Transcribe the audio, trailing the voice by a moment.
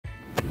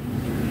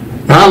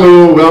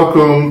Hello,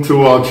 welcome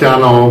to our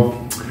channel.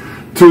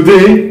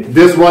 Today,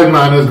 this white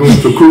man is going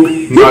to cook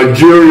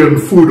Nigerian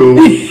food.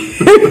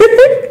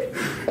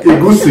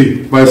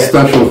 Egusi, my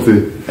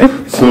specialty.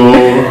 So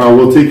I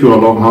will take you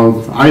along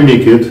how I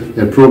make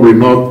it. Probably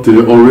not the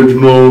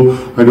original,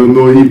 I don't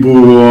know, Igbo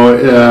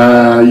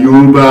or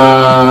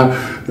Yoruba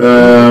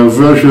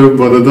version,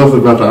 but it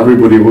doesn't matter.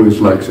 Everybody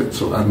always likes it.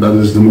 So, and that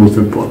is the most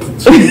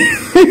important. So,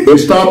 we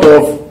start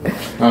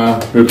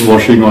off with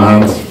washing our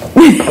hands,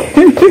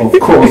 of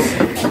course.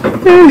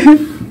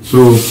 So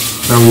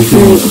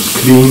everything is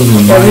clean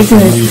and nice.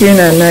 Everything is clean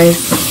and nice.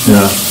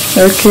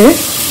 Yeah. Okay.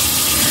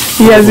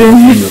 He has been.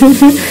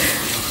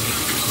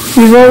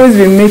 He's always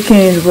been making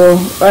it, but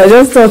I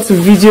just thought to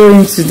video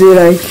him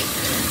today. Like,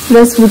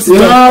 let's put it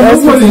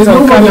nobody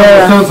on camera.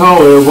 understands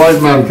how a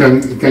white man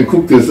can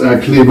cook this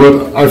actually.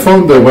 But I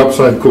found a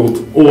website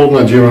called All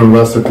Nigerian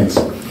Recipes.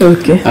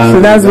 Okay. And so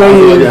that's where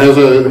you.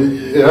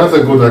 It has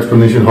a good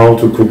explanation how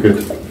to cook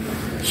it.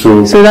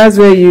 So that's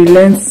where you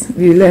learnt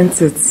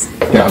it.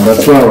 Yeah,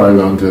 that's where I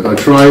learned it. I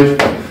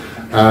tried,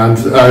 and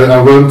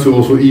I went to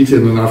also eat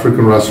in an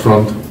African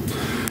restaurant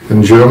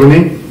in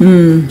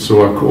Germany.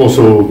 So I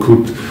also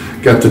could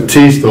get the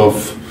taste of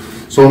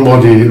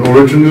somebody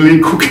originally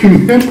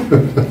cooking it.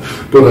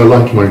 But I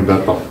like mine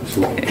better.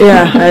 So.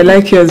 Yeah, I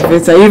like yours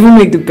better. You even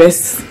make the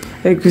best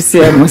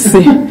egusi, I must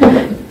say.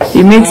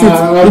 He makes it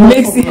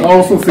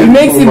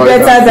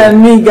better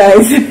than me,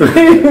 guys. He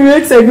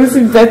makes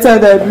egusi better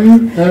than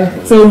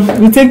me. So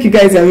we take you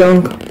guys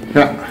along.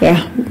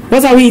 Yeah.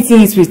 What are we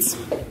eating it with?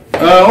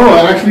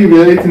 Actually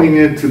we are eating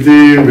it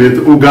today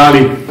with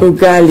ugali.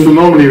 Ugali. So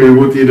normally we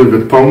would eat it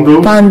with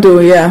pando. Pando,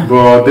 yeah.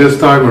 But this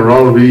time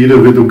around we eat it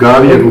with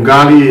ugali. And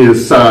ugali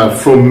is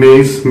from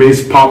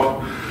maize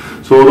pop,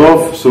 sort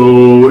of.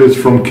 So it's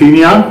from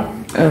Kenya.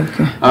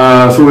 Okay.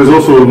 So it's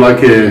also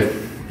like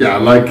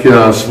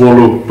a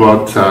swallow,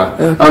 but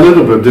a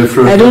little bit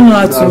different. I don't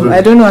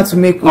know how to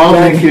make ugali.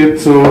 I'll make it,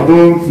 so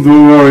don't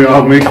worry.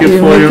 I'll make it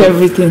for you. Make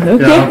everything.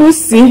 Okay, yeah.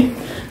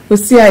 We'll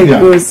see how it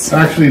goes.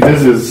 Actually,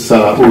 this is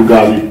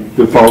ugali,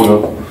 the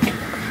powder.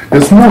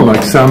 It's more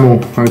like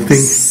semo, I think.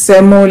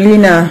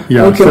 Semolina.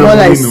 Yeah, okay, more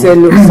like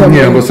semolina.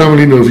 Yeah, but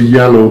semolina is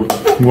yellow,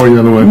 more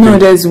yellow. I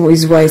think. No,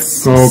 is white.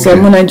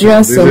 Okay.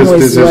 Nigerian semo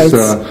is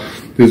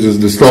white. This is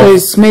the stuff. So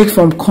it's made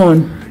from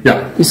corn.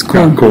 Yeah, it's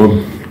corn.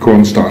 Yeah,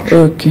 corn starch.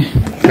 Okay.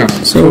 Yeah.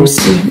 So we'll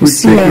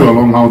see take you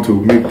along how to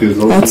make this.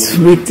 Also. Let's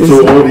make this.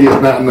 So all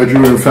the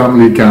Nigerian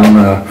family can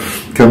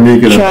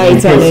make it. Try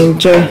it and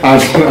enjoy.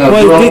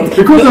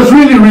 Because it's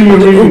really.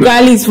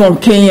 Ugali is from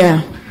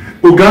Kenya.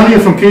 Ugali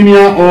is from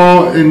Kenya,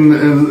 or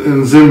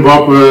in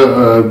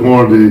Zimbabwe,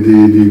 more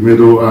the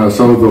middle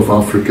south of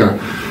Africa.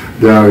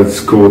 There it's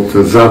called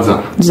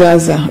Zaza.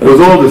 Zaza. Okay.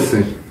 It's all the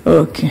same.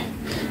 Okay.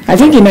 I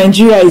think in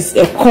Nigeria it's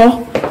a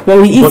core. But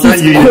we eat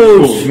it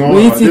cold. No,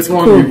 we eat it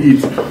cold. You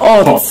eat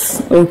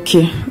hot.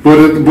 Okay.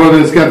 But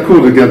it's got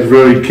cold. It gets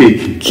very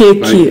cakey.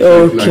 Cakey.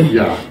 Okay.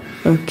 Yeah.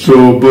 Okay.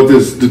 So, but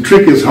the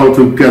trick is how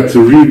to get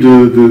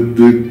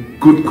the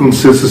good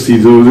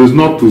consistency. So it's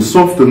not too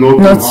soft and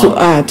not too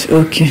hard.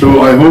 Okay.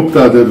 So I hope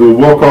that it will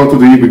work out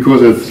today,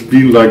 because it's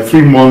been like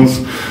 3 months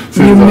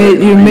since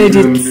you made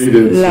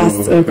it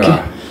last. So, okay.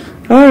 Yeah.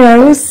 All right.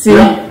 We'll see.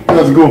 Yeah.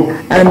 Let's go.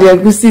 And the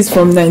egusi is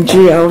from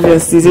Nigeria.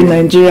 Obviously, it's a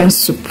Nigerian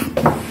soup.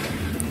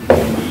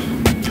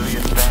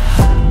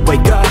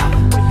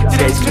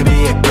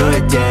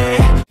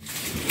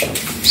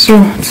 So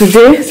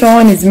today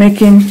someone is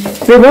making.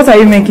 So what are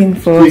you making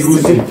for us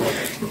today?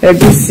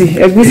 Egusi.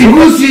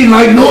 Egusi,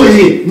 like not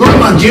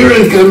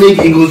Nigerian can make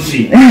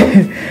egusi.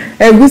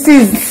 Egusi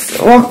is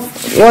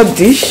what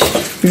dish?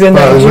 It's a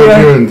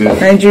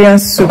Nigerian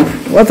soup.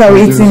 What are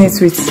we eating it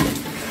with?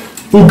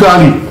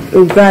 Ugali.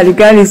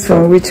 Ugali is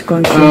from which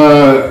country?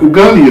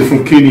 Ugali is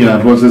from Kenya,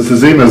 but it's the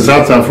same as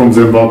Zaza from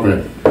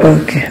Zimbabwe.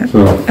 Okay.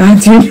 So.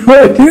 And you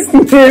know these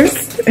names.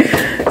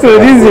 So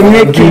this is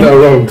making.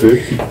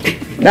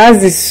 That's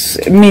this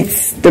meat,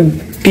 the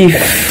beef.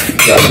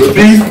 Yeah, the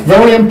beef,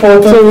 very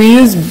important. So we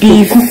use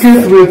beef. So cook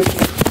it with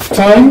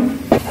thyme.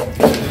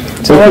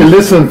 So okay,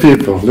 listen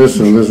people,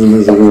 listen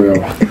very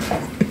well.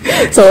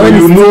 So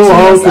you know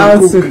how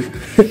to cook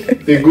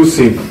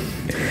egusi.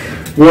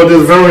 What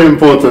is very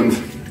important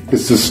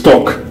is the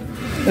stock.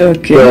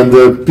 Okay. And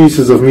the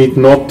pieces of meat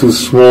not too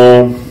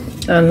small.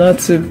 And not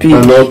too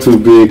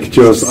big.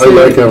 Just I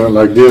like them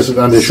like this,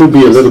 and they should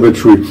be a little bit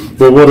chewy.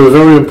 But what is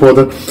very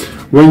important,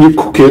 when you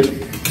cook it,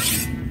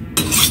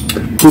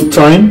 put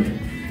thyme,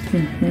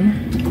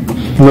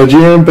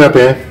 Nigerian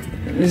pepper.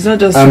 It's not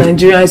just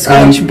Nigerian,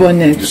 Scotch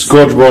bonnet.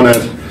 Scotch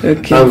bonnet.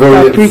 Okay. And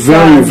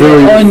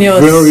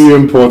very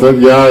important.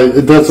 Yeah,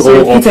 that's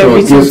so all optional.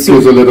 It gives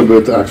a little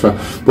bit extra.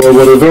 But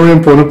what is very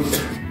important,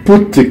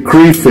 put the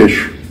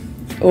crayfish.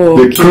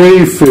 The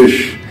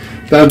crayfish.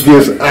 That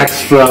gives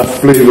extra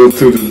flavor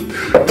to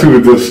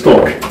the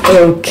stock.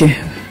 Okay.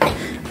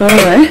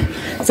 Alright.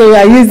 So we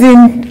are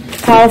using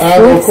cow food.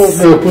 And of course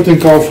we are putting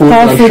cow food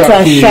and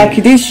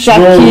shaki. This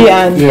shaki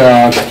and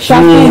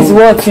shaki is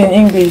what in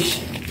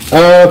English?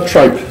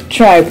 Tribe.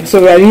 Tribe.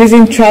 So we are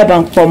using tribe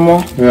and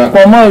pomo. Yeah.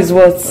 Pomo is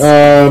what?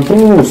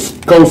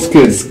 Cow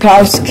skin.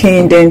 Cow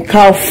skin, then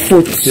cow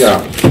foot.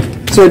 Yeah.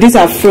 So these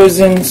are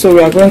frozen. So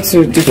we are going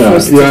to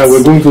defrost it. Yeah,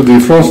 we're going to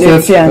defrost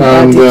it,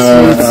 and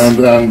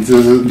this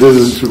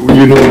is,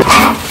 you know.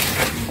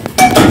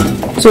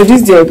 So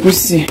this is the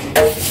egusi.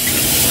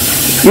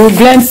 You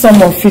blend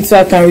some of it so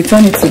I can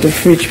return it to the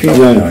fridge.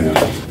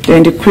 Yeah.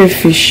 Then the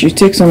crayfish, you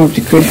take some of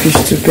the crayfish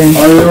to blend. I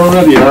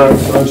already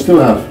have. I still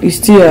have. You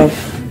still have?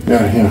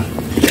 Yeah.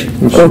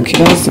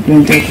 Okay, that's the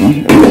blended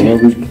one. Okay.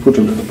 We put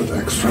a little bit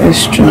extra.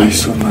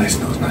 Nice.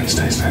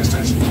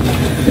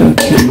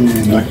 Okay.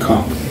 Like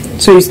cow.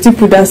 So you still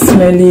put that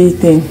smelly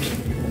thing?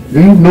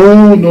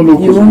 No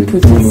locust. You won't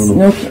put it.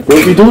 No.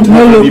 But we don't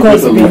have any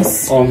locust bitter leaf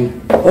beans.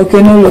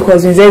 Okay, no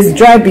locust beans. There's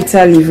dry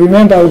bitter leaf.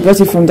 Remember, we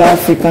bought it from the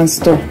African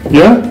store.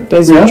 Yeah?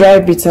 There's a dry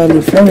bitter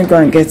leaf. Let me go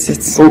and get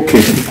it.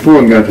 Okay, go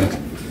and get it.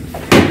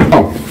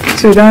 Oh.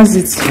 So that's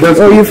it.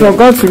 You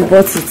forgot we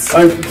bought it.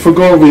 I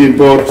forgot we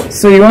bought.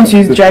 So you want to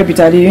use dry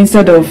bitter leaf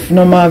instead of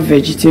normal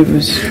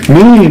vegetables?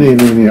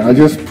 No. I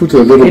just put a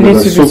little bit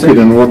of soak it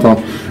in water,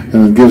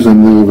 and it gives a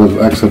little bit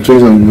of extra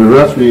taste. And the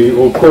rest, we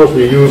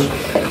use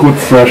good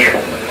fresh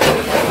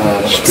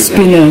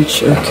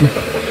spinach. Okay.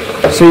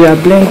 So you are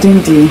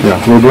blending the. Yeah,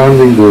 we're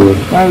blending the.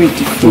 Why we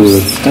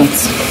defrost that?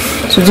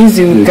 So this is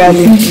the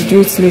ugali. You do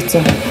it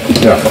later.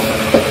 Yeah.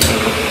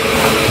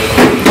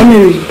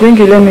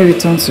 Let me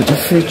return to the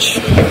fridge.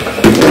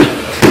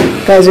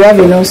 Guys, we have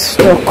enough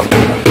stock.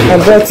 I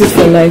brought it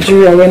from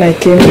Nigeria when I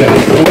came here.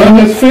 When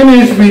it's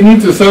finished, we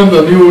need to send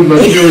a new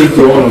Nigerian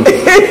to one.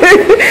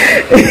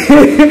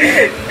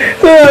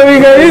 So we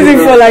can use it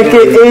for like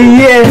a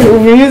year.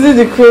 We'll be using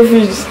the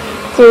crayfish.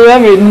 So we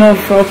have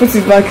enough. I'll put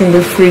it back in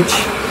the fridge.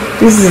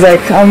 This is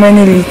like how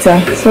many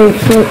liters? So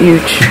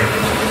huge.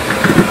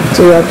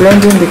 So we are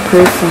blending the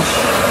crayfish.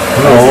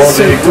 No,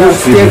 the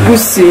egusi. The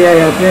egusi,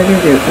 yeah, blending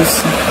the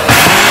egusi.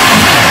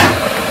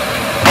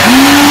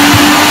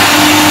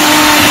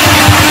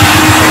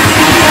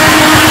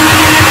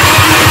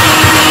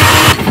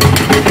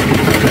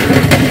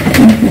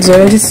 It's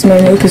already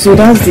smelling. Okay, so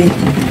that's the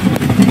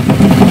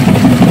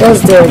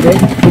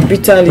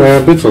bitter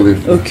leaf. Bitter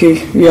leaf. Okay,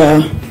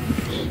 yeah.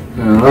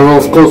 And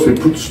of course we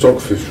put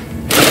stockfish.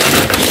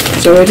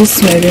 It's already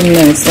smelling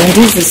nice. And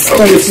this is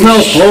stockfish. It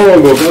smells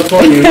horrible, that's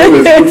why you know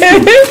it's good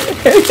food.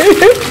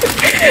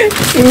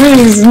 It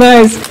really is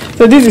nice.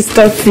 So this is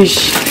stockfish.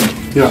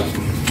 Yeah.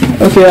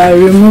 Okay,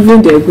 I'm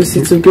removing the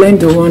egusi to blend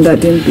the one that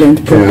didn't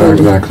blend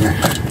properly. Yeah, exactly.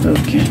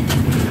 Okay.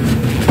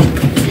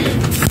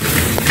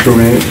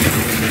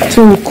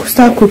 So we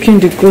start cooking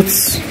the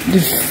goats, the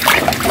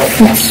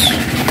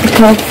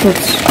cow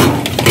foot.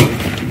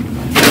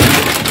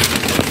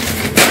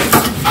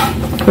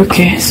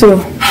 Okay,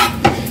 so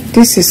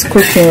this is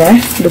cooking,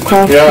 right? The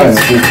cow foot. Yeah,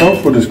 the cow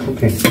foot is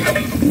cooking.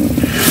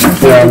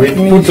 Yeah,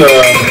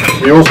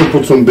 we also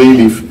put some bay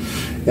leaf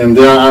in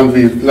there, and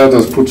we let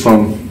us put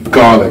some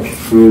garlic.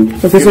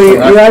 Okay, so you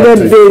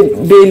added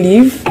bay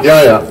leaf?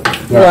 Yeah.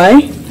 Why?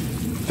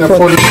 Yeah,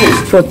 for the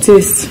taste. For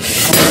taste.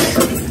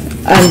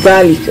 And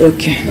garlic,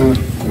 okay.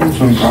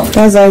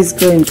 That's how it's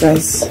going,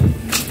 guys.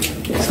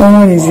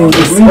 Someone is in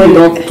this. Really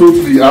not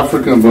totally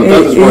African, but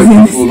that is why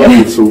people love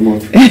it so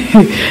much.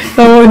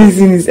 Someone is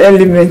in his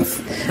element.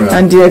 Yeah.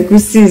 And the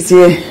egusi is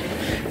here.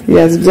 He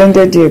has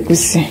blended the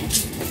egusi.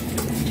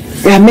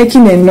 We are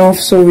making enough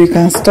so we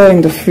can store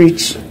in the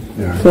fridge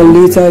for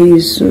later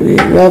use. So we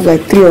have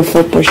like 3 or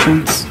 4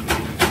 portions.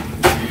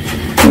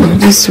 So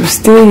this will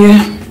stay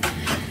here.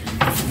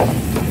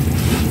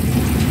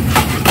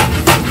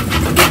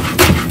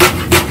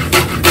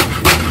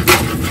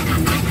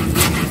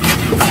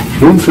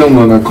 Don't film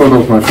when I cut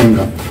off my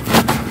finger.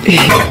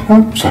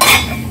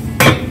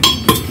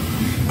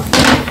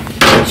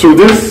 So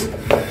this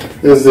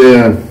is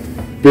the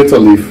bitter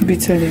leaf.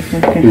 Bitter leaf,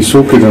 okay. We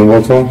soak it in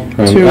water.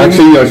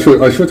 Actually,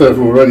 I should have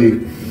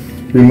already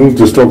removed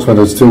the stalks when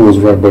it still was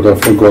wet, but I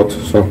forgot.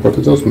 So, but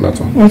it doesn't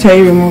matter. What are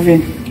you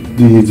removing?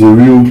 The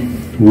real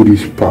woody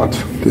part.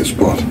 This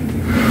part.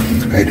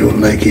 I don't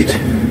like it.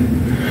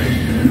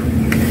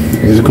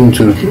 It's going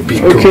to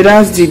be okay.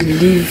 That's the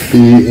leaf.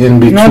 Be in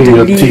between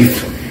your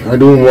teeth. I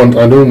don't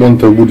want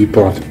the woody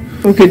part.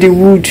 Okay, the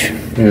wood.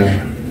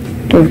 Yeah.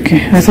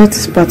 Okay, I thought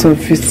it's part of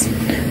it.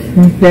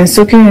 Then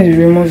soaking it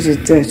removes the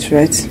dirt,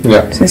 right?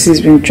 Yeah. Since it's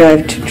been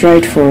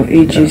dried for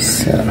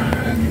ages.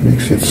 Yeah.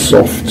 Makes it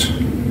soft.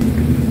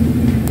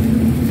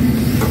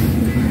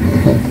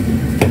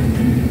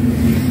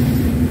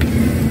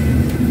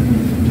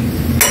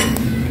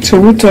 So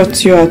who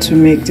taught you how to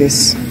make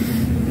this?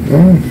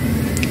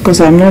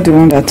 Because I'm not the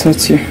one that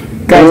taught you.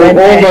 Guys, all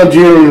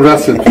Nigerian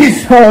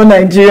recipes. All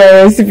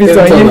Nigerian recipes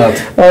on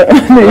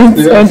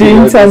the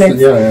internet.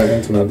 Yeah,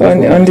 internet.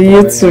 On the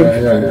YouTube.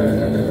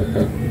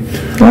 Yeah.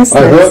 I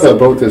heard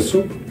about the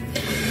soup.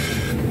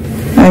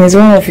 And it's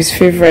one of his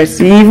favorites.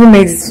 He even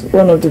makes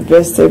one of the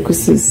best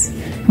egusis.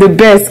 The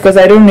best, because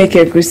I don't make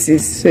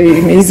egusis. So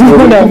he's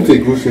one of the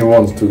egusi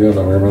ones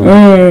together,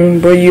 remember?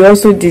 But you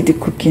also did the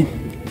cooking.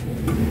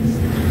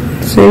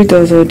 So he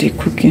does all the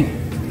cooking.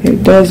 He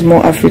does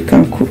more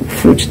African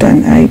food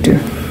than I do.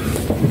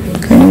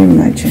 Can you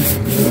imagine?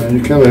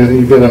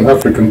 You get an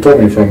African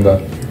tummy from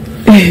that.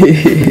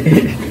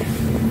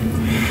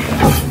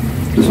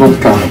 It's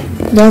not common.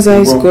 That's how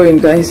it's going,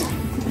 guys.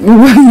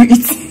 Why are you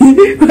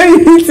eating? Why are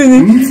you eating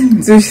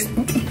it?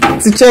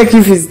 To check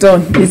if it's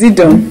done. Is it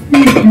done?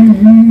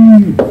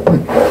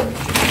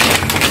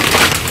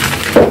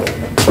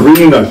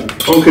 Really nice.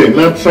 Okay,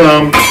 let's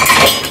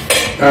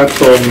add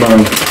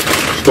some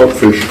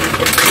stockfish,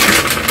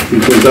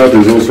 because that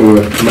is also a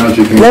magic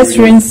ingredient. Let's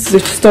rinse the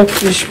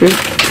stockfish, babe.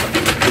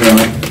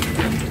 Yeah.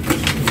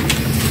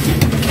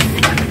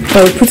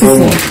 Oh, put it in.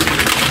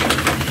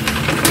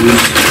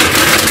 Yes.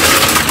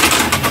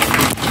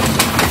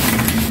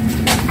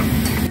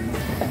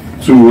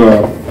 To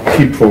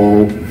keep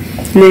for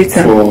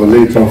later,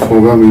 for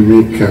when we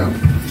make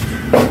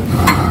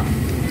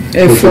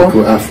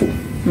afo.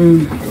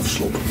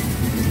 Soup.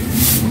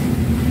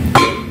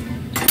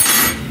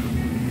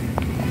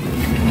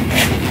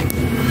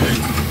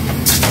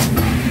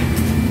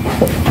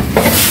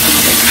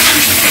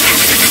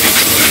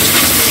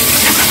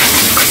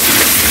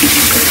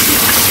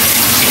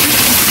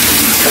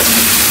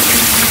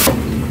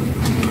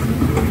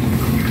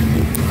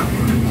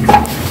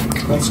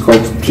 Let's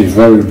cut the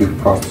very big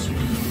parts.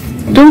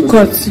 Don't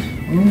cut.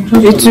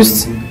 It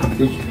just.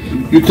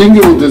 You think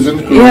it will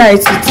disintegrate? Yeah,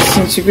 it will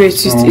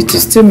disintegrate. It will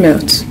still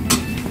melt.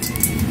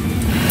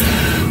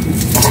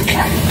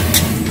 Okay.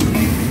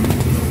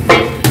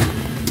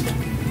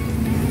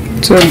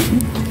 So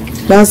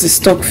that's the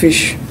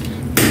stockfish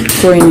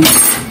going in.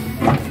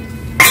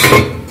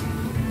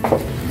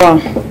 Wow.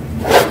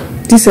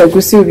 This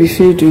egusi will be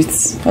filled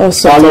with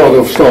also a lot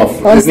of stuff.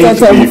 It needs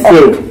to be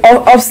filled.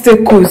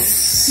 Obstacles.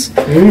 So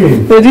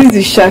this is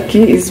the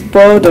shaki, is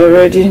boiled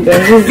already. Then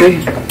this is the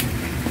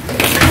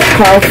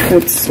cow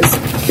foot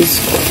is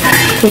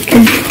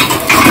cooking.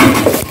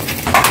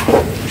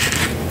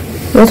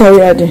 What are we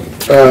adding?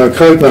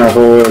 Cardinal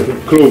or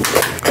cloves.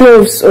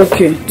 Cloves,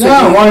 okay.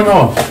 Yeah, why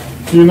not?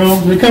 You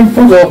know, we can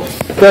put all.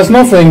 There's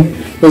nothing.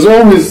 There's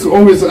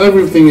always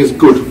everything is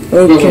good.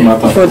 Okay. Doesn't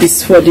matter. For the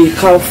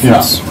cow foot.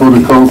 Yeah, for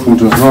the cow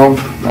foot as well.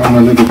 And a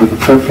little bit of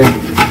pepper.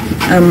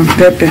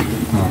 Pepper.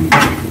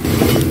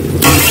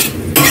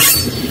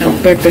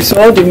 Pepper. So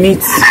all the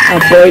meats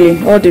are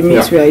boiling. All the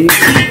meats we are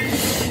using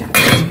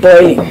is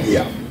boiling.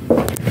 Yeah.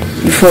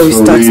 Before we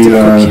start the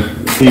cooking.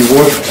 He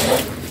washed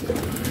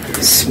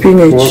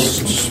spinach.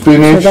 So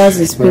that's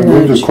the spinach. I'm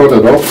going to cut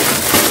it off.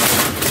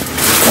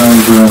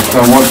 And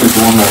I'll wash it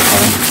one more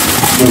time,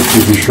 just to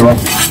be sure.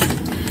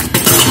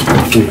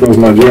 Because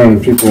Nigerian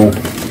people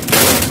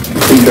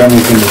think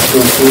everything is so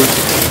good.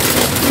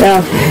 Yeah.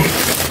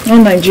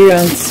 Not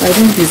Nigerians. I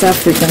think it's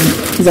African.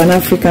 It's an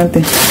African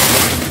thing.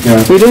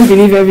 Yeah. We don't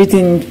believe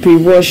everything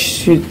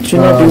pre-washed should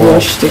not be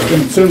washed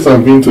again. Since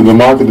I've been to the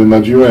market in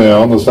Nigeria,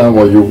 I understand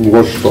why you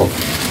wash stuff.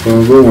 So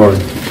don't worry.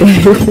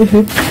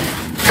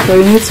 But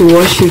you need to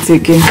wash it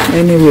again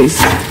anyways.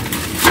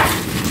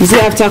 Is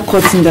it after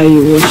cutting that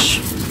you wash?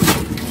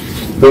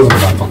 Doesn't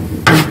matter.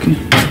 Okay.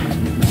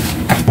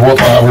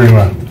 Water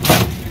everywhere.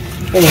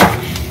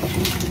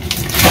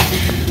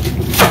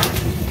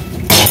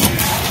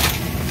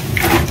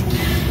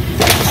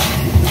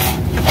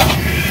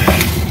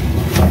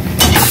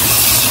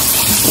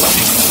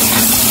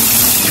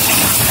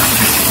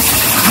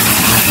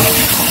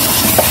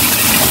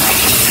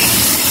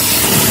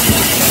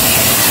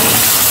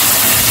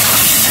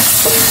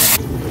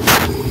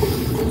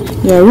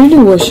 Yeah, really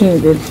washing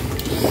it good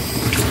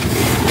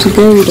to get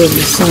rid of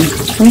the sand.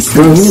 There's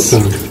no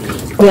sand.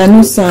 Yeah,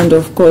 no sand,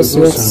 of course,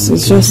 but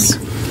it's just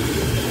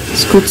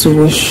it's good to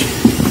wash,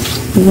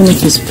 even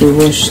if it's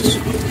pre-washed.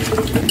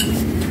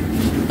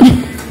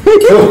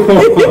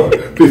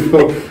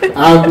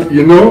 And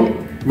you know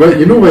when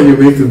you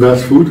make the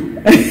best food,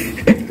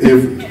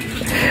 if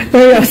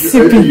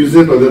you use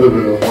it a little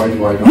bit of white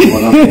wine.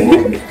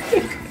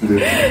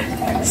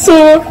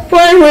 So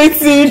why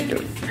waiting?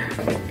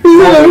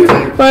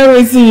 Why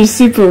waiting? You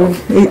sip a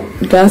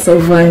glass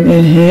of wine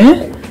in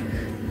here.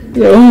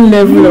 Your own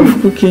level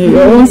of cooking,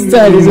 your own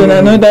style is on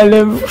another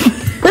level.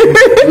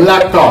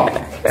 Lacquer.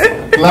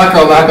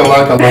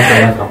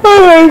 Oh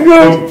my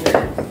god.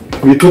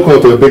 So, we took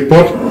out a big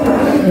pot.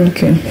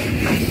 Okay.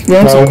 You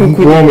want to cook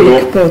with a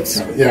big pot?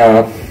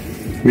 Yeah.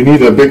 We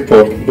need a big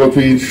pot, but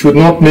we should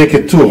not make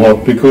it too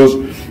hot because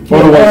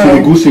otherwise the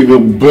egusi will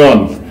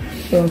burn.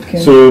 Okay.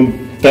 So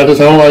that is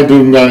how I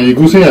do my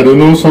egusi. I don't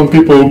know, some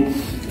people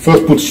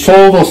first put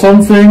salt or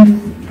something.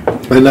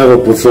 I never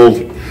put salt.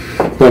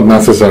 Not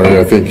necessary,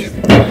 I think.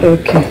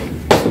 Okay.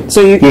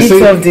 So you eat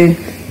of the...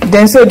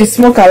 Then so the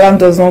smoke alarm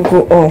does not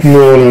go off?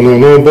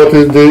 No. But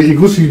the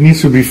egusi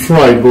needs to be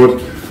fried,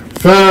 but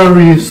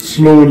very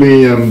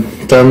slowly and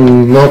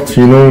then not,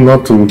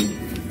 not too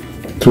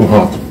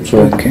hot. So,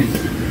 okay.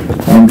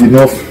 And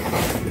enough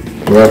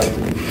red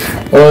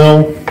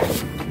oil.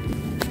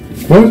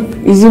 What?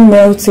 Is it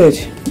melted?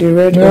 The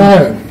red oil?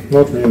 Yeah,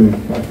 not really.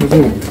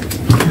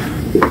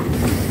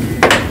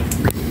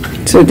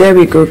 So there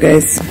we go,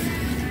 guys.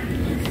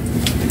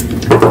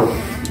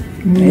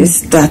 It's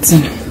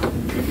starting.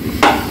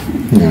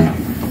 Yeah.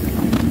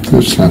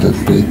 Let's let it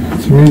be.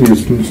 To me,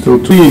 it's still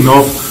too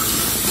enough.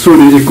 So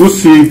the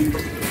egusi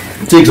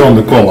takes on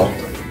the color,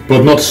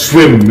 but not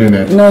swim in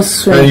it. Not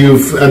swim.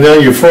 And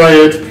then you fry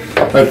it.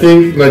 I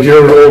think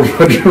Nigerian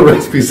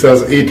recipe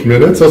says 8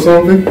 minutes or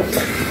something.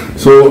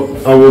 So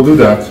I will do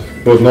that,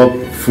 but not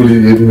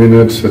fully 8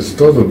 minutes. It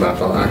doesn't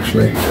matter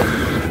actually.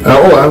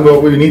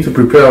 We need to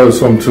prepare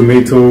some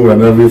tomato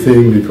and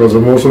everything because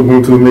I'm also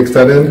going to mix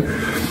that in.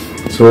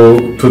 So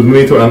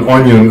tomato and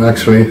onion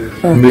actually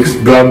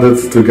mixed,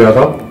 blended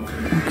together.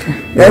 Okay.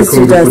 Let's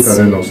do that. Put that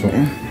in also.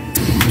 Yeah.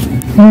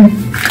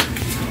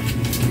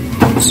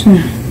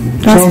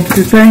 So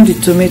preparing the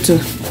tomato.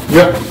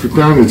 Yeah,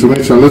 preparing the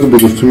tomato, a little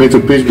bit of tomato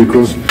paste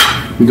because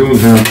we don't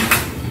have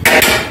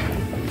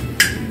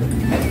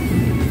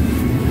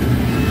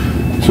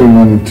too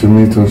many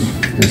tomatoes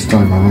this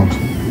time around.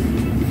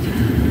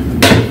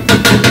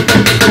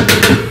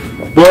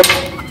 But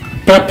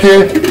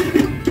pepper,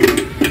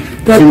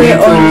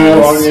 tomato,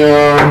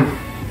 onion,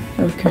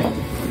 okay,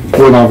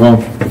 whatever,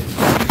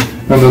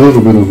 and a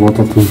little bit of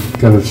water to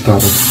get it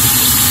started.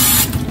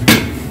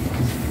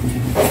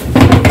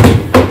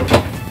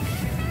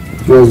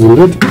 Close the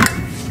lid.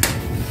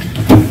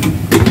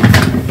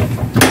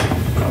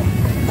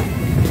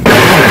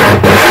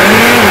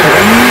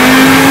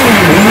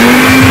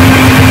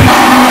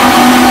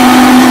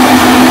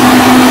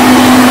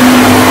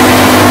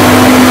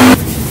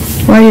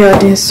 Why are you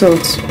adding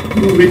salt?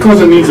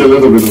 Because it needs a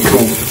little bit of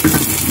salt.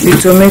 The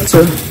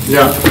tomato?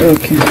 Yeah.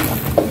 Okay.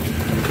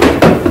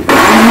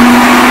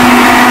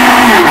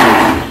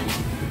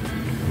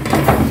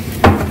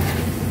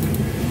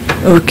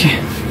 Okay.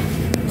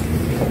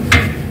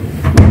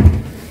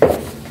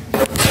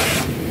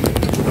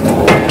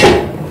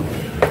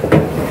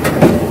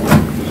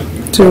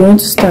 So we want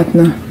to start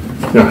now?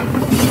 Yeah.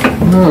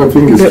 No, I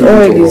think it's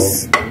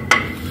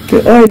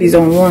the oil is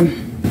on 1.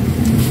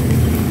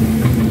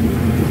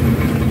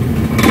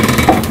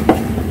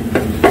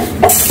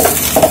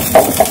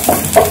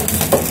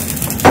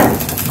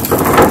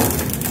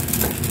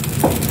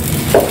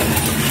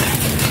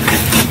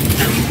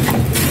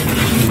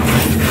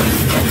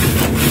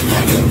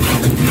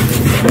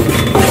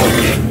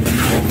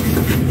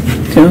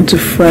 I want to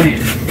fry.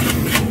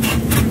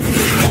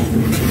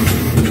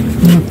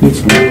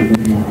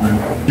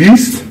 At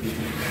least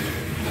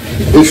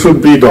it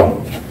should be done.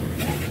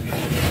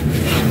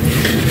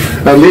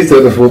 At least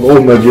that is what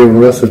all Nigerian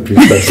recipes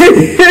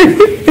say.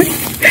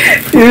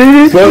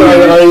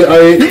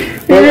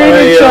 I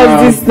trust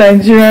this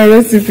Nigerian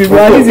recipe, but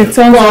at least it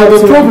turns out the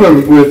problem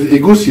with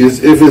egusi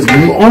is if it's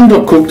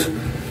undercooked,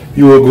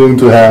 you are going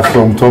to have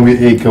some tummy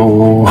ache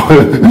or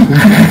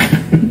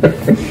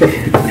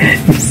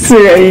so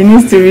it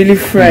needs to really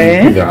fry,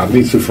 eh? Yeah, it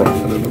needs to fry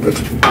a little bit.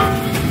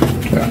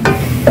 Yeah.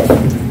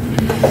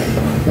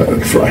 Let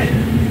it fry.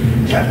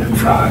 Let it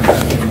fry.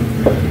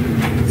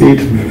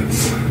 8 minutes.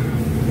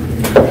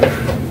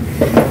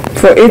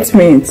 For 8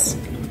 minutes?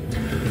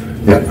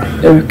 Yeah.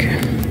 Okay.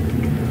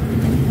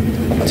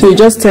 So you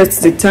just set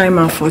the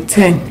timer for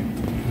 10?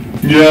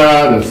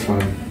 Yeah, that's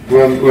fine.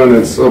 When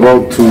it's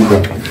about to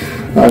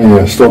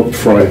then stop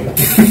frying.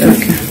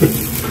 Okay.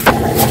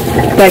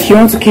 Like you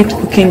want to keep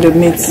cooking the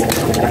meat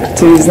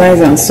till it's nice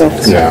and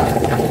soft. Yeah.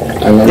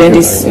 I like then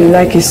it. You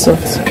like it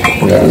soft.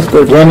 Yeah. It's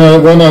good. When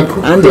I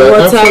cook and the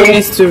water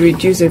needs to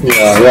reduce it.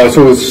 Yeah,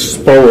 so it's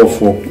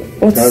powerful.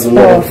 What's it has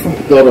powerful? A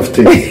lot of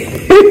taste.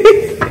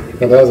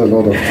 It has a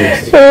lot of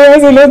taste. It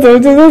has a lot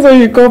of taste. That's what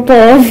you call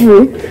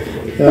powerful.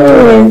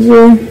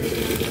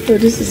 So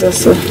this is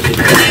also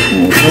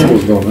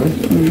almost done,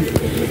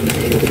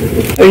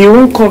 right? You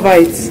won't cover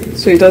it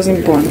so it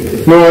doesn't burn.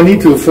 No, I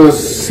need to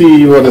first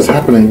see what is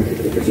happening.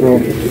 So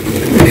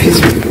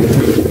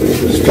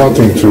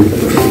starting to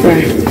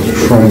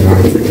fry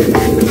now.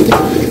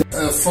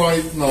 Fry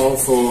it now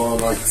for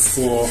like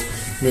 4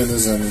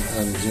 minutes and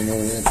you know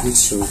it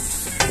needs to.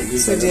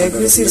 So the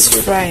egusi is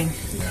frying.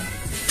 Yeah.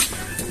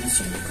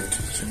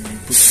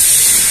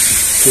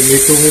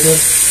 Tomato with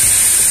it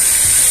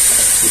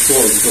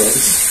before it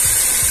burns.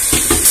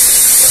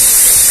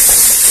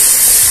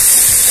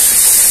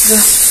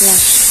 Just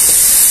flash.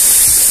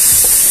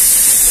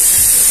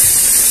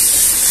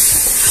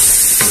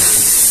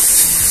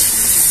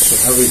 So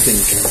everything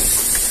can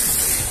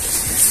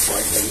fry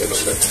a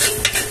little bit.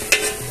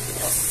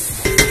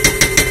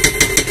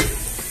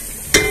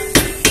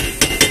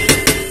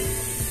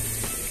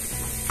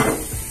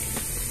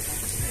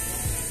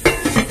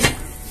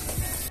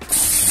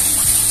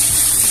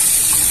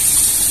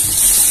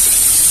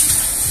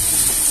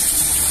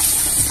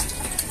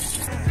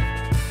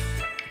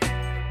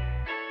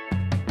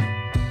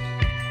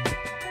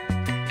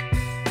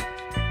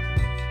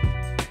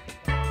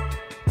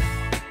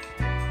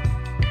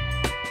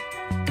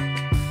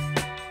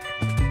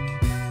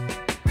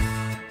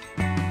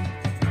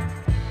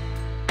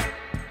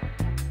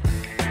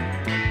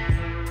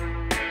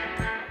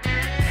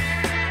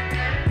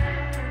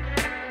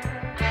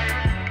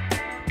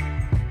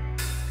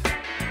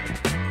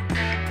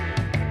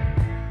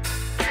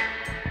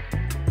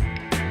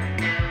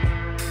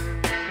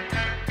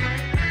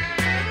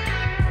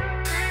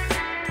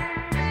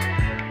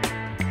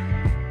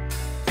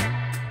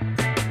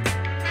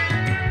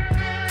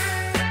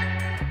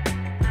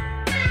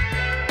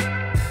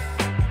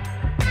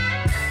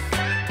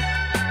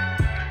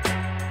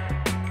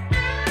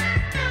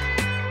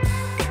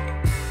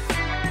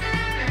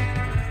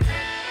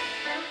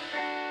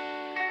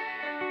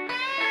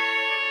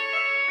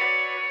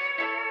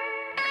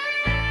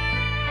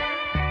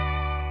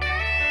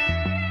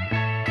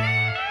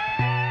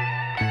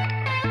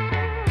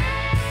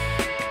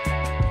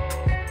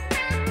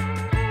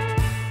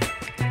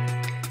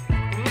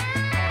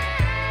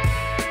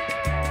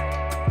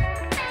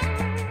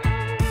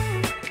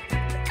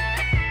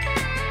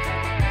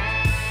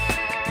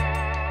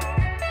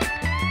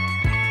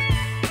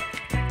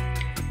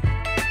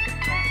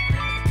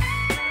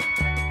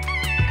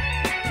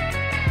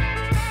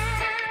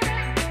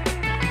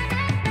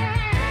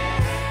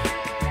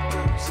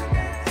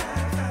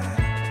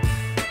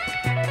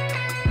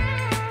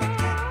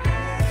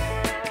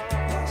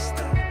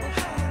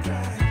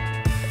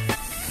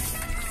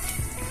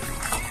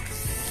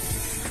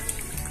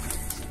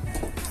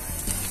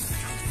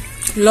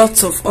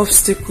 Lots of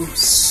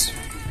obstacles.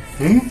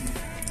 Hmm?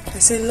 I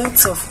say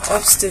lots of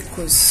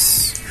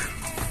obstacles.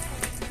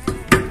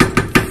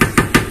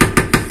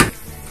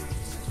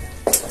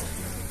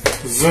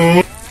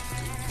 Zoom.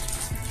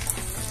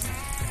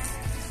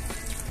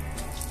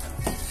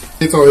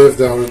 Or if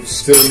there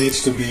still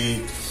needs to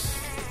be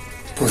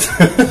put,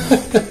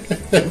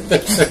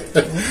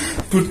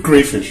 put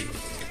crayfish.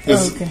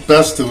 It's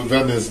best to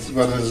when it's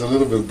a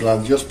little bit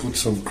bland, just put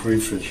some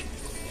crayfish.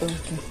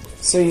 Okay.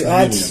 So you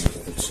add.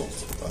 Salt.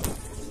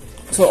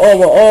 So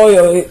all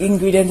your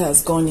ingredient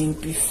has gone in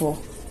before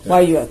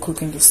while you are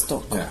cooking the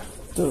stock. Yeah.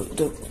 The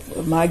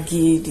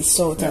Maggi, the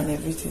salt and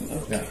everything.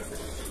 Okay. Yeah.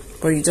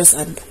 But you just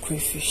add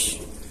crayfish.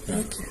 Yeah.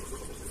 Okay.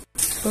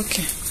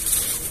 Okay.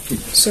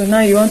 So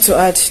now you want to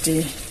add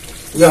the...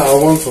 Yeah, I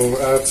want to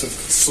add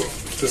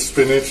the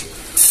spinach.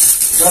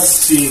 Let's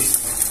see.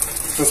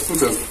 Let's put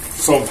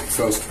some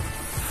first.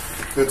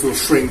 It will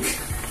shrink.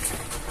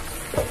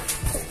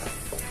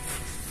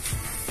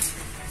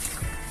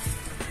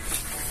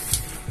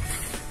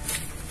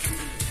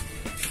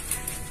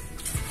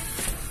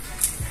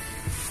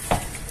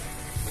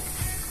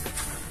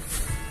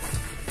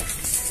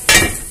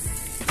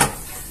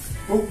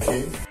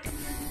 Okay.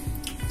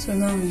 So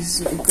now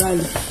is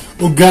ugali.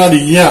 Ugali,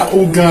 yeah,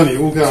 ugali.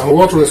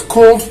 Water is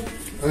cold,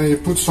 and you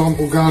put some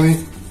ugali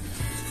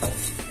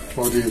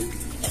or the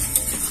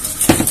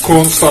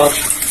cornstarch.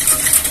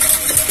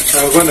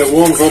 And when it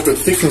warms up, it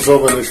thickens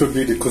up, and it should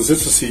be the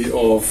consistency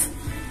of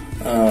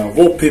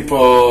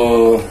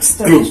wallpaper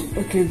glue.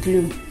 Okay,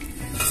 glue.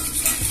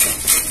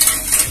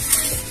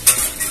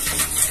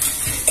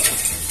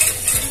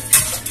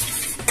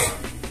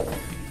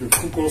 You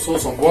cook also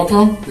some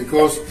water,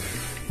 because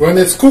when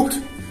it's cooked,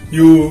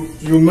 you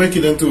make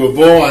it into a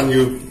bowl and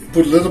you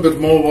put a little bit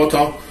more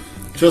water,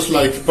 just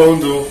like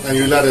pondo, and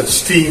you let it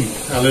steam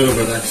a little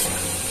bit extra.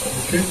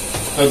 Okay,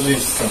 at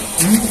least.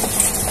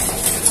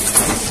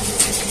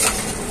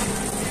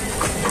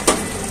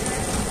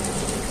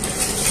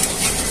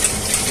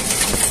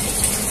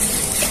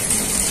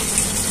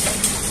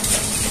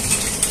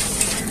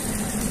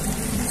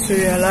 So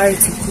you allow it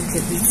to cook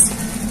a bit.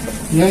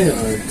 Yeah,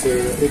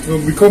 it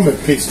will become a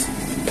paste.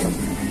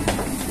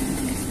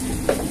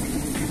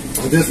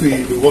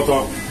 Definitely the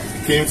water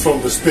came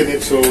from the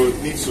spinach, so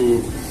it needs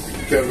to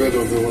get rid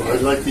of the water. I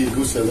like the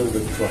egusi a little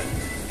bit dry.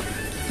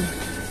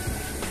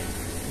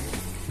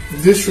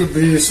 This should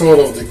be sort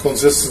of the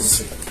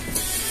consistency.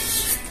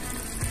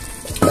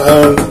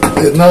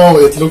 And now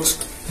it looks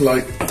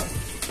like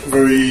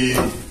very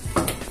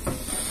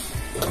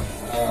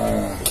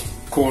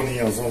corny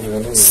or something.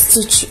 I don't know.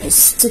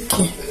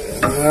 Sticky.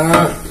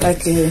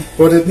 Like a...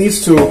 But it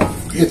needs to.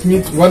 It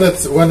means when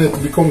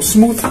it becomes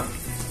smooth,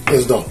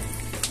 it's done.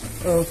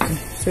 Okay,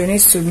 so it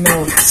needs to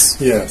melt.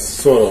 Yes,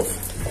 sort of.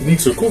 It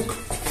needs to cook.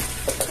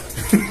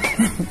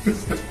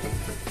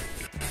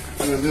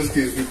 And in this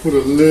case, we put a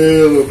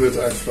little bit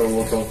extra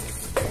water.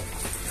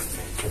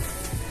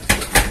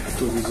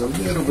 So it's a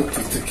little bit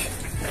too thick.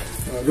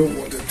 I don't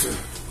want it to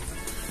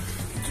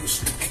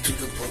stick to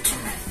the bottom.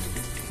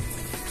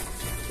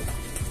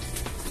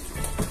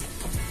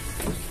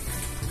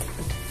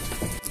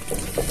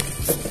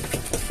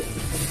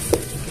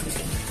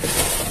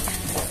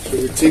 So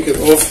we take it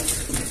off.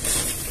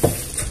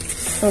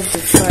 Of the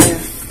fire.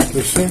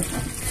 You see?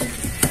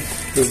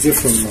 It's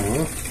different now,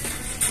 huh?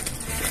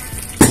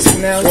 It's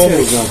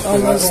melted.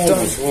 Almost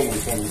done.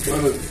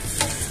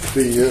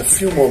 A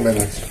few more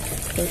minutes.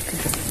 Okay.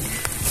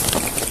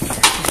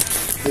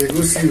 The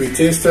egusi we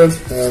tasted,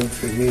 and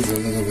it needs a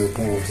little bit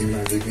more of the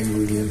magic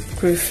ingredient.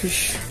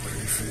 Crayfish.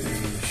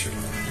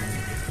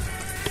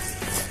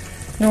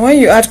 Now when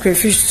you add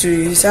crayfish to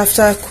it,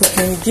 after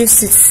cooking, it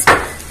gives it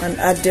an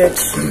added...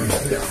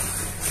 Yeah.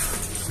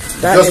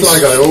 Just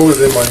like I always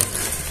in my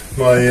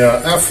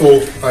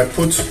apple, I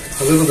put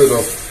a little bit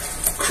of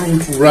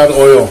crude red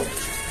oil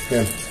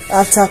in.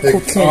 After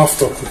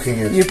cooking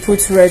it. You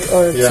put red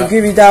oil to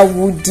give it that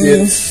woody...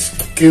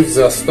 It gives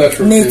a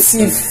special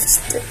native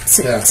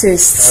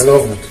taste. I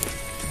love it.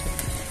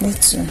 Me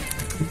too.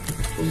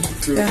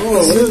 Yeah,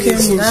 it's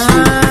looking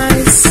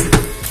nice.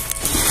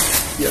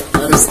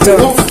 Yeah, and it's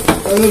done.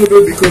 A little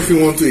bit because you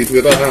want to eat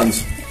with our hands.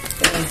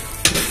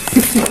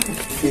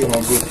 See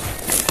how good.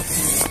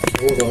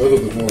 Hold a little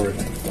bit more.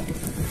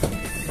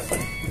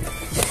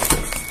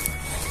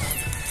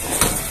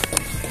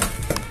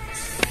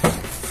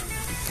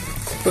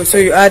 Oh, so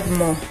you add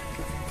more.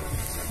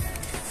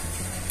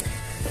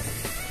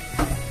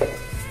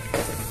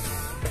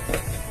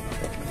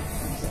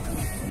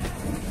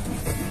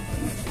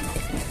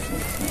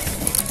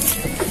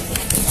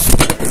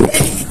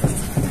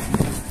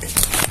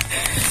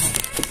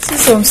 See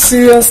some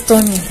serious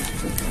turning.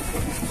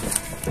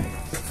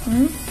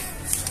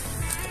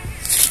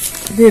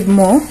 Babe,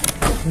 more?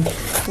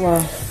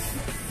 Wow.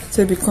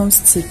 So it becomes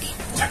thick.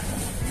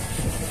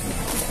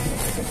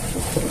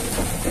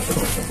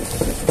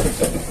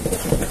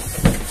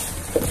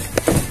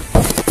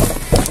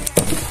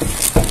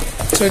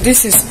 So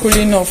this is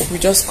cooling off, we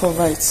just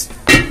cover it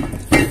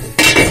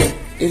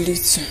a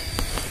little.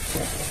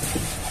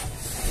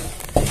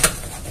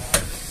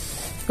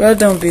 Well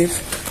done, babe.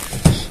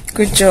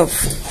 Good job.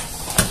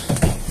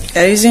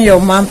 You're using your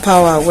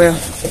manpower well.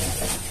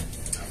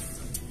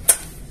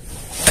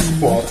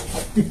 Hot.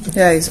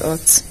 Yeah, it's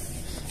hot.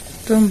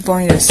 Don't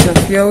burn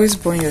yourself. You always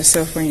burn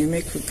yourself when you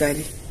make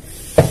ugali.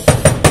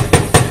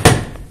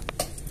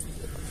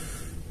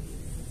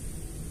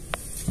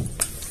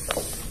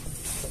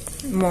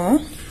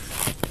 More.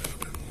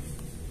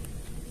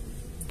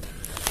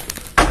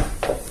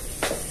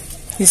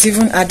 It's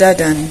even harder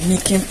than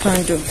making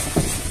pando.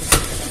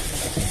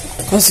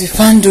 Because with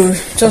pando,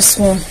 just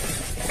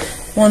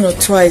one or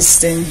twice,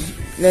 then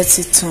let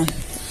it turn.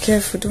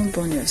 Careful, don't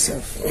burn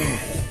yourself.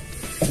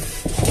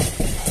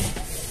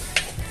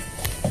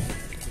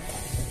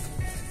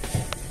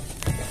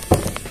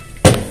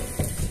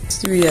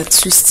 So you are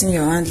twisting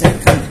your hand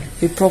like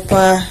a proper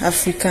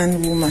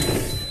African woman.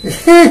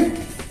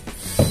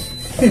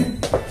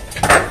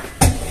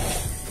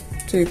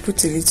 So you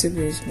put a little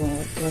bit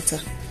more water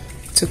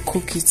to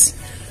cook it.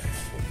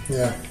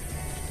 Yeah.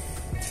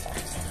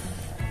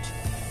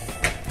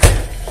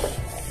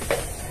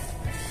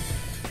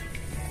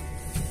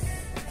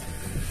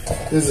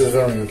 This is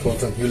very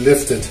important. You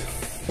lift it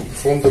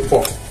from the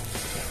pot.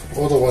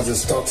 Otherwise it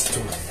starts to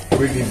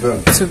really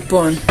burn. To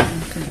burn.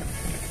 Okay.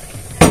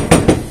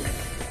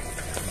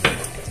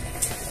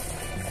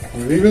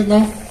 You leave it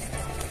now.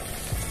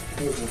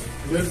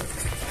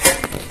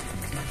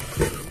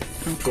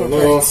 For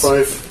another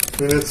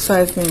 5 minutes.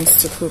 5 minutes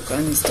to cook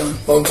and it's done.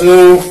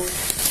 Until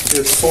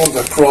it's formed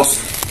a crust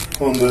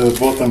on the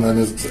bottom and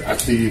it's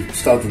actually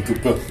starting to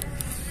burn.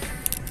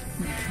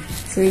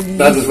 So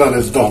that is when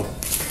it's done.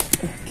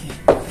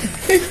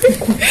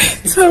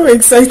 So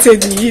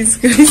excited he is,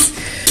 guys.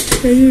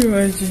 Can you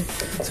imagine?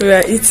 So we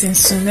are eating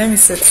soon. Let me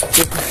set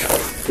the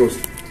table.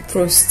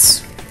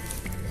 Prost.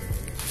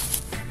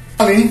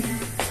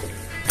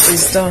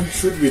 It's done.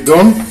 Should be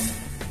done.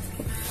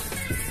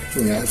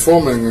 Yeah,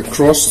 forming a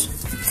cross.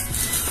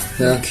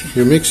 Yeah, okay.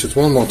 You mix it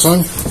one more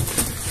time.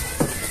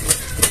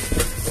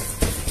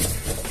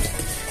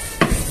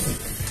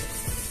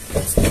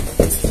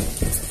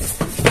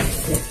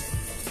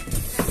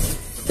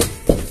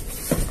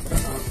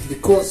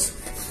 Because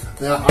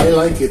I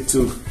like it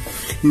to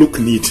look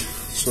neat,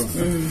 so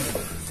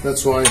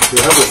that's why we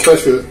have a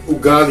special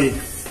ugali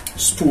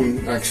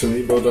spoon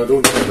actually, but I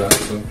don't have that,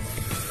 so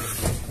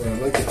I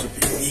like it to be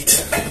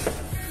neat.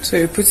 So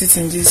you put it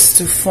in this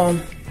to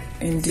form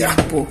in this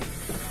bowl.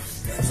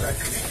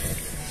 Exactly.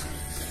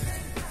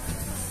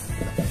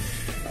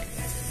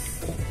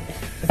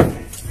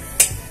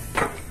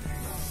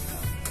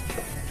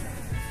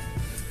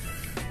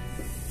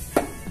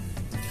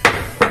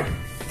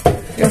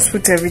 Just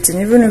put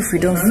everything, even if we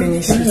don't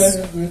finish it.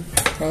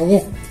 I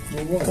will.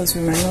 Because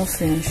we might not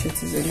finish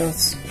it, it's a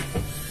lot.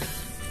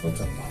 Not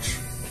that much.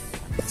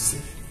 Let's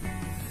see.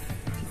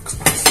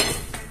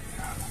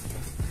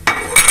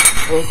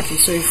 Okay,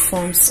 so it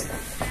forms.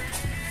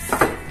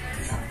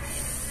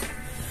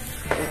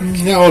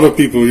 Yeah, other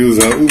people use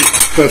a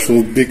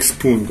special big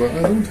spoon, but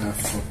I don't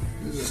have one.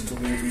 This is the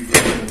way we do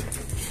it.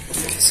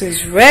 So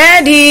it's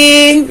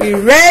ready. We're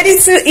ready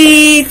to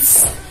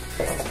eat.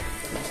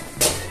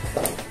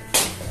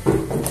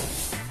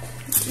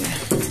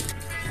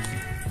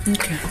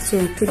 Okay, so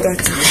we put that in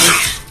the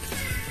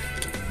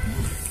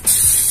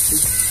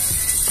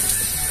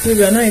dish.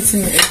 We are not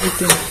eating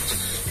everything.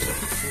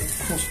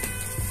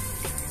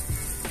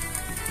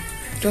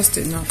 Just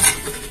enough.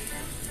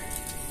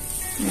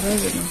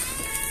 That's enough.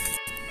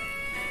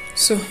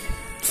 So,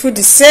 food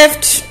is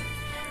served.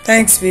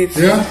 Thanks, babe.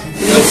 Yeah,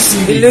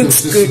 it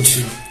looks good.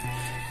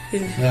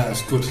 Yeah,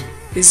 it's good.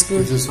 It's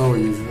good. This is how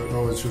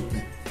it should be.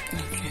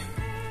 Okay.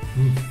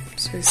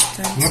 So it's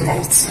time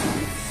to eat.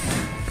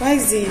 Why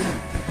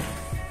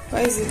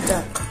is it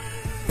dark?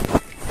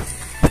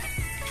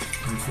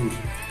 Food.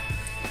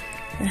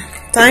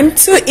 Time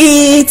to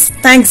eat.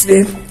 Thanks,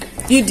 babe.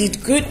 You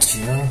did good.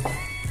 Yeah.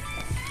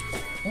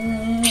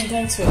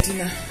 Thanks for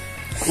dinner.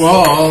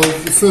 Well, I'll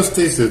first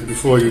taste it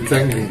before you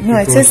thank me. No,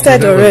 I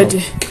tasted already.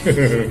 I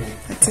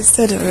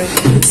tasted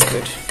already. It's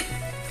good.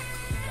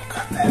 Look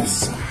at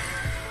this.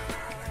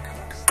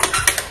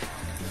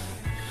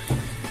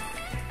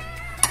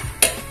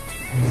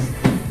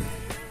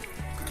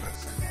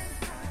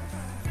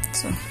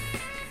 So,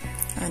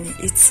 and he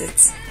eats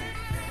it.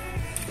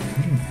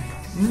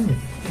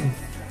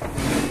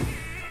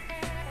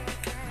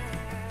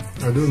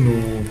 I don't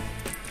know.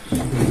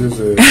 This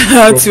is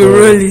How to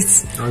roll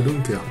it. I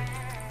don't care.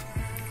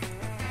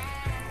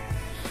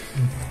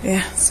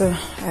 Yeah, so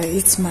I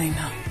eat mine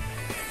now.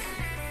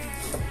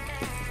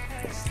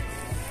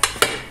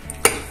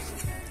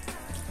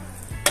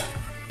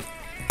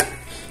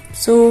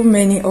 So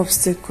many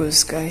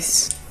obstacles,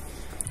 guys.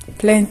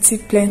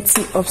 Plenty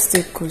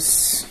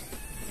obstacles.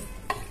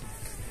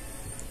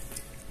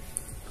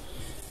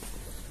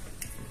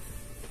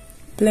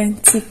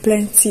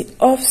 Plenty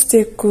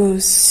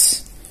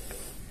obstacles.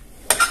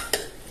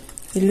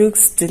 It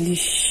looks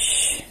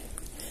delish.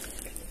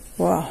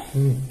 Wow.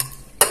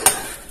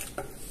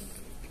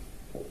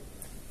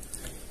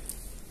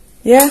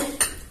 Yeah.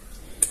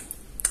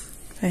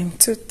 Time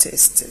to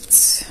taste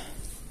it.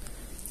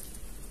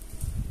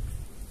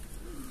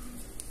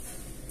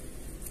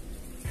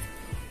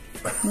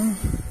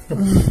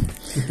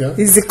 Yeah.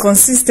 It's the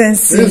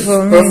consistency It's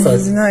for me. perfect.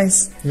 It's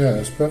nice. Yeah,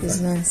 it's perfect.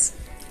 It's nice.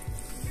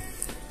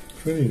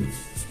 Really.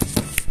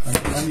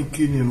 Any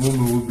Kenyan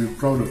woman will be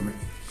proud of me.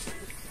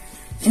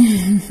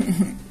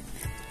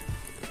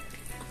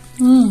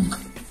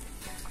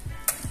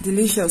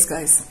 Delicious,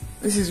 guys.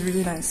 This is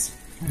really nice.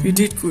 You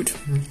did good.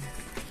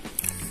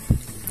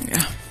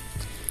 Yeah.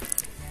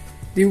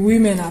 The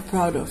women are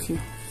proud of you.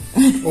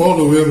 All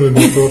the women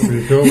will talk to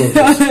me.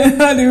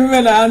 All the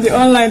women are on the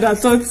online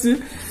that talk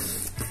to.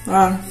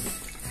 Wow.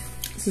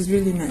 This is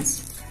really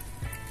nice.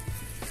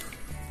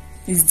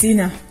 It's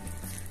dinner.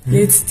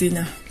 Late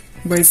dinner.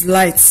 But it's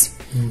light.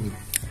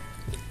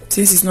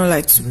 This is not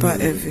like super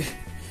heavy.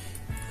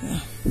 Yeah.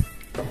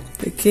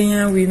 The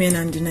Kenyan women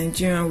and the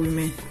Nigerian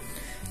women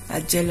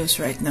are jealous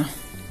right now.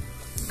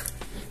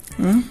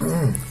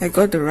 I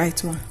got the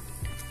right one.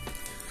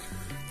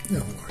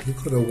 Yeah, you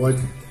got a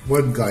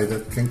white guy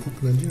that can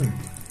cook Nigerian.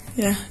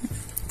 Yeah.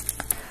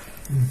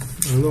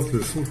 I love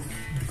this soup.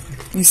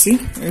 You see?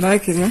 You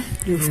like it, eh?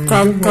 You've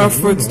carved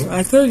fruit.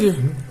 I told you.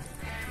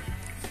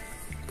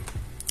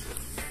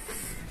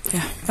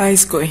 Yeah, how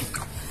is going?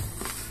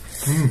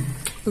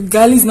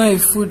 Ugali is not a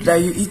food that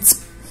you eat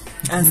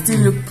and still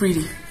look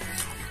pretty.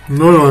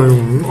 No.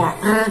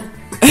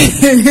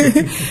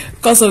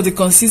 Because of the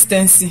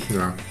consistency.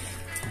 Yeah.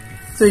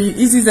 So you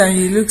eat it and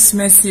it looks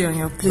messy on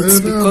your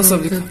plate because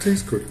of the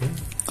tastes good, huh?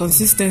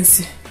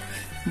 consistency.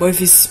 But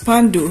if it's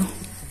pando,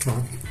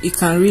 it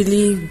can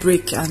really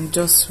break and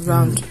just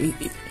round.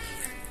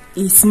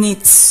 It's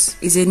neat.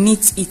 It's a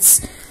neat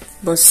eat.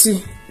 But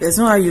see, there's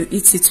no how you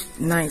eat it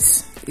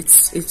nice. It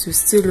will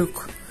still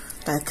look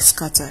like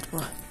scattered.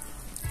 But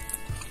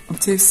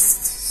it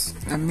tastes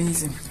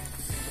amazing.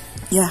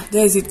 Yeah,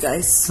 there's it,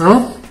 guys.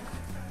 Huh?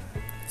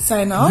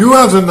 Sign off. You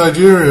as a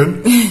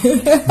Nigerian,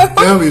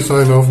 can we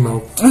sign off now?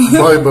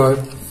 Bye, guys.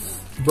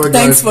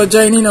 Thanks for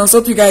joining us.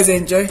 Hope you guys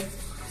enjoy.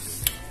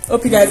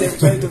 Hope you guys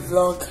enjoyed the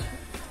vlog.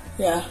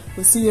 Yeah,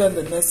 we'll see you on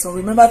the next one.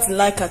 Remember to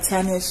like our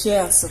channel,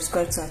 share, and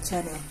subscribe to our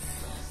channel.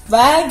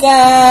 Bye,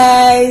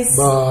 guys.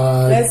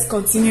 Bye. Let's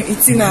continue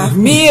eating our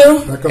meal.